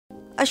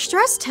A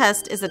stress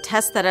test is a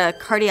test that a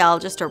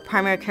cardiologist or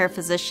primary care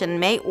physician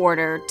may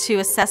order to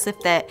assess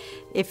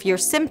if your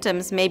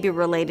symptoms may be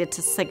related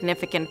to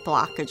significant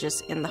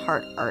blockages in the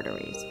heart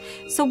arteries.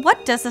 So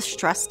what does a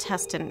stress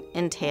test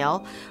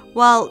entail?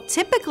 Well,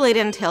 typically it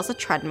entails a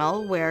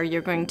treadmill where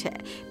you're going to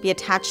be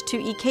attached to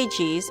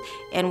EKGs,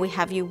 and we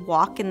have you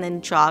walk and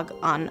then jog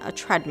on a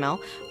treadmill.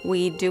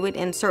 We do it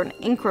in certain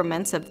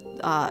increments of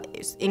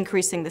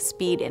increasing the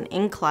speed and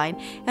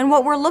incline. And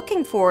what we're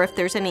looking for, if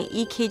there's any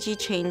EKG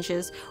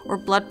changes or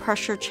blood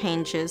pressure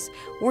changes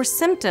or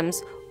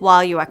symptoms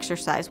while you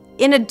exercise.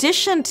 In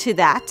addition to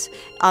that,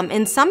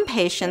 in some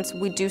patients,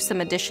 we do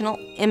some additional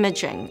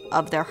imaging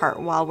of their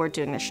heart while we're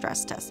doing the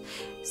stress test.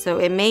 So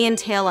it may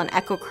entail an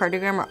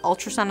echocardiogram or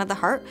ultrasound of the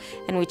heart,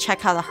 and we check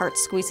how the heart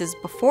squeezes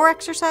before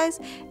exercise,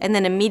 and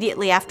then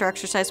immediately after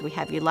exercise, we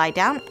have you lie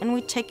down and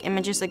we take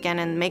images again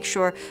and make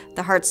sure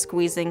the heart's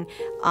squeezing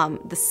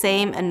the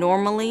same and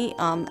normally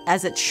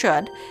as it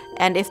should.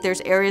 And if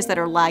there's areas that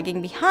are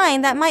lagging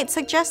behind, that might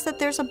suggest that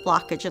there's a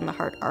blockage in the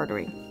heart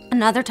artery.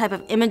 Another type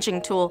of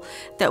imaging tool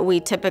that we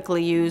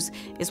typically use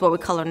is what we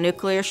call a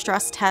nuclear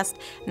stress test.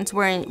 And it's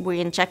where we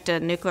inject a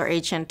nuclear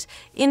agent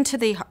into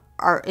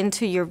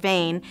your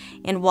vein,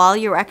 and while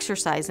you're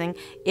exercising,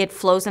 it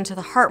flows into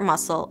the heart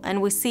muscle, and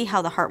we see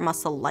how the heart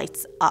muscle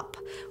lights up.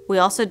 We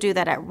also do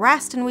that at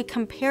rest, and we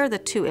compare the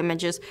two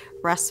images,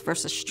 rest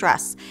versus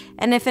stress.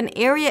 And if an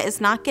area is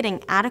not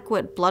getting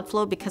adequate blood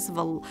flow because of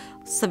a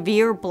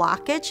severe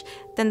blockage,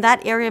 then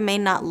that area may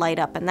not light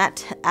up, and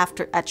that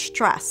at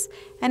stress.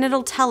 And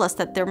it'll tell us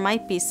that there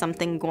might be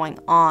something going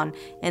on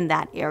in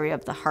that area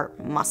of the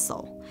heart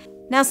muscle.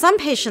 Now, some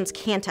patients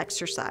can't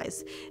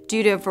exercise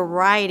due to a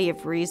variety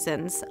of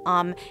reasons,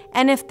 and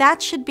if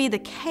that should be the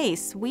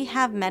case, we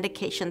have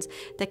medications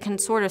that can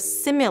sort of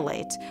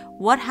simulate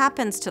what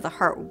happens to the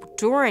heart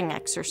during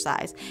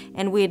exercise,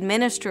 and we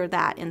administer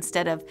that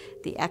instead of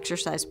the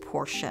exercise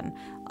portion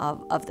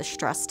of the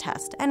stress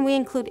test. And we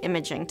include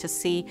imaging to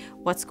see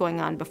what's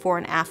going on before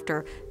and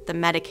after the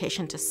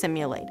medication to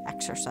simulate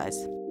exercise.